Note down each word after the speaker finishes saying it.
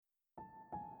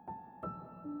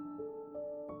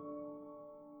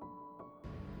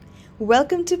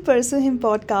Welcome to Pursue Him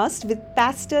podcast with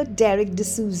Pastor Derek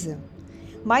D'Souza.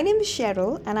 My name is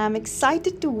Cheryl and I'm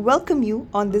excited to welcome you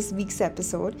on this week's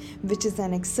episode, which is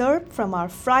an excerpt from our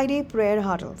Friday prayer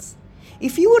huddles.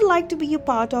 If you would like to be a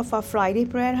part of our Friday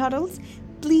prayer huddles,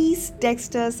 please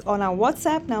text us on our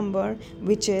WhatsApp number,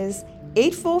 which is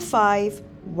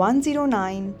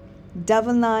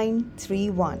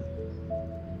 845-109-9931.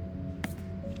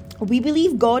 We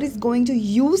believe God is going to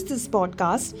use this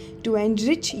podcast to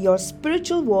enrich your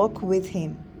spiritual walk with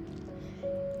Him.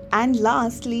 And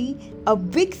lastly, a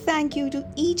big thank you to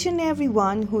each and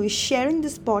everyone who is sharing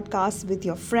this podcast with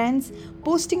your friends,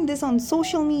 posting this on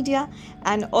social media,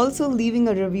 and also leaving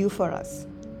a review for us.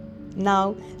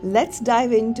 Now, let's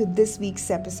dive into this week's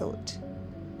episode.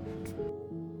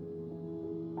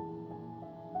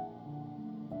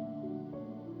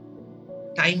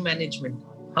 Time management.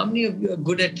 How many of you are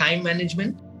good at time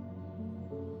management?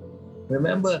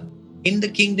 Remember, in the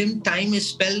kingdom, time is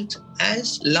spelled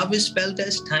as, love is spelled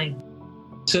as time.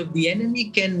 So if the enemy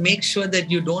can make sure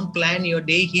that you don't plan your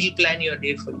day, he'll plan your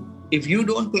day for you. If you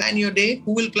don't plan your day,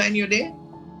 who will plan your day?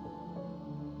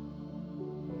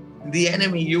 The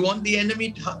enemy. You want the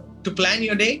enemy to plan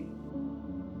your day?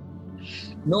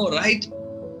 No, right?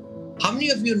 How many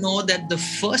of you know that the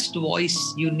first voice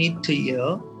you need to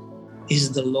hear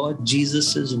is the Lord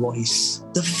Jesus' voice,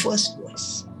 the first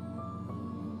voice?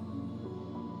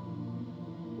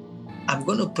 I'm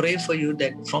going to pray for you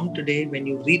that from today, when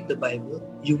you read the Bible,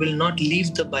 you will not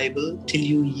leave the Bible till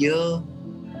you hear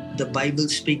the Bible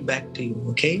speak back to you,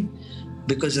 okay?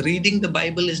 Because reading the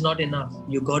Bible is not enough.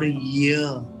 You got to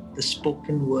hear the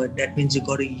spoken word. That means you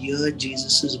got to hear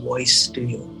Jesus' voice to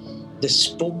you. The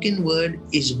spoken word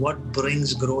is what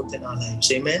brings growth in our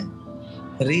lives. Amen?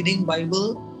 Reading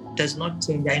Bible does not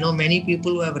change. I know many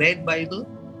people who have read Bible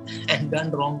and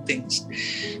done wrong things,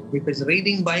 because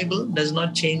reading Bible does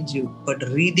not change you, but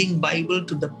reading Bible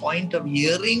to the point of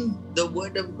hearing the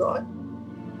word of God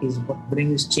is what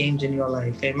brings change in your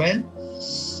life. Amen.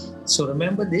 So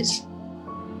remember this.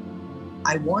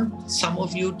 I want some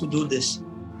of you to do this.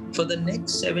 For the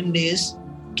next 7 days,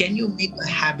 can you make a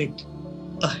habit?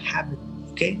 A habit,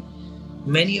 okay?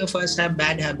 Many of us have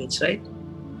bad habits, right?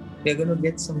 We're going to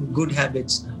get some good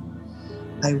habits now.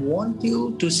 I want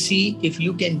you to see if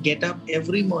you can get up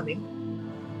every morning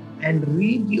and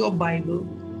read your Bible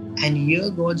and hear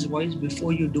God's voice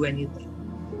before you do anything.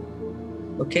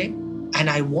 Okay? And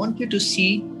I want you to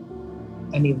see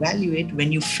and evaluate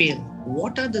when you fail.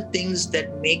 What are the things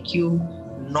that make you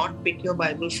not pick your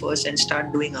Bible first and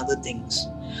start doing other things?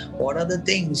 What are the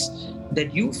things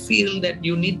that you feel that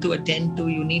you need to attend to,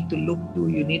 you need to look to,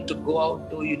 you need to go out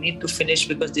to, you need to finish,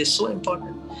 because they're so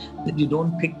important that you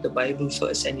don't pick the Bible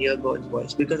first and hear God's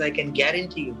voice? Because I can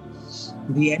guarantee you,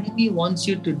 the enemy wants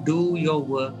you to do your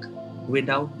work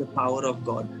without the power of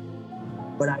God.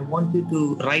 But I want you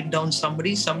to write down,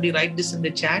 somebody write this in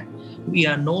the chat. We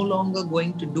are no longer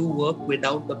going to do work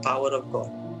without the power of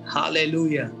God.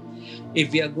 Hallelujah.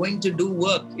 If we are going to do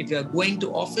work, if we are going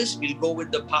to office, we'll go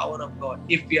with the power of God.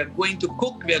 If we are going to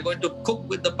cook, we are going to cook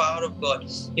with the power of God.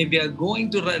 If we are going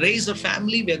to raise a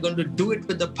family, we are going to do it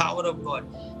with the power of God.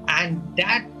 And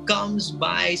that comes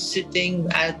by sitting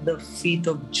at the feet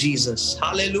of Jesus.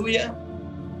 Hallelujah.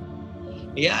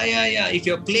 Yeah. If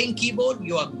you're playing keyboard,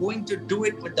 you are going to do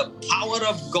it with the power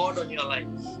of God on your life.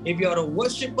 If you are a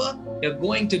worshiper, you're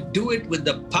going to do it with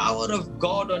the power of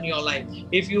God on your life.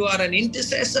 If you are an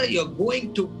intercessor, you're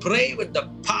going to pray with the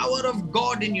power of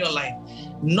God in your life.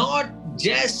 Not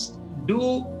just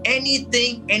do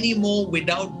anything anymore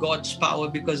without God's power,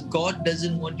 because God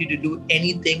doesn't want you to do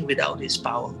anything without His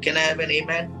power. Can I have an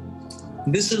amen?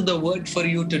 This is the word for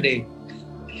you today.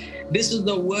 This is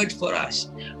the word for us.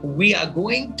 We are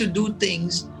going to do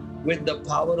things with the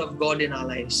power of God in our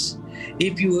lives.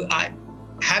 If you are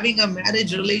having a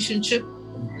marriage relationship,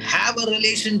 have a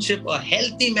relationship, a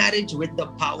healthy marriage with the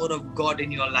power of God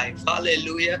in your life.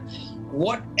 Hallelujah.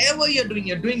 Whatever you're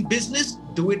doing business,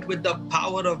 do it with the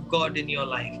power of God in your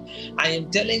life. I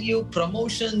am telling you,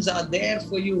 promotions are there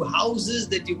for you. Houses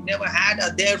that you've never had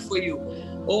are there for you.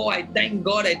 Oh, I thank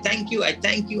God. I thank you. I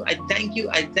thank you. I thank you.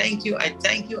 I thank you. I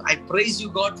thank you. I praise you,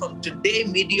 God. From today,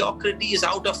 mediocrity is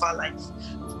out of our life.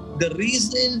 The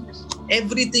reason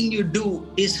everything you do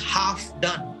is half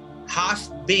done, half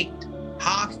baked,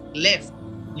 half left,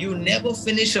 you never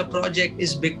finish a project,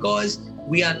 is because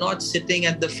we are not sitting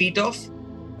at the feet of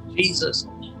Jesus.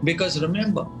 Because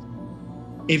remember,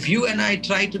 if you and I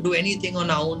try to do anything on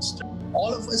our own strength,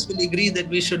 all of us will agree that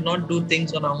we should not do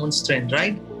things on our own strength,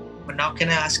 right? But now can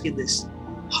I ask you this?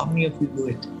 How many of you do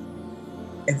it?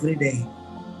 Every day,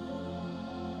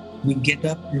 we get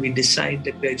up and we decide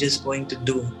that we're just going to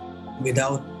do it.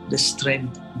 without the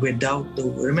strength,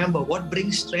 remember what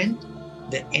brings strength?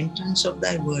 The entrance of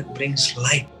thy word brings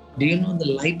light. Do you know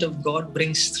the light of God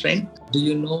brings strength? Do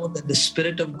you know that the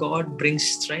Spirit of God brings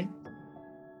strength?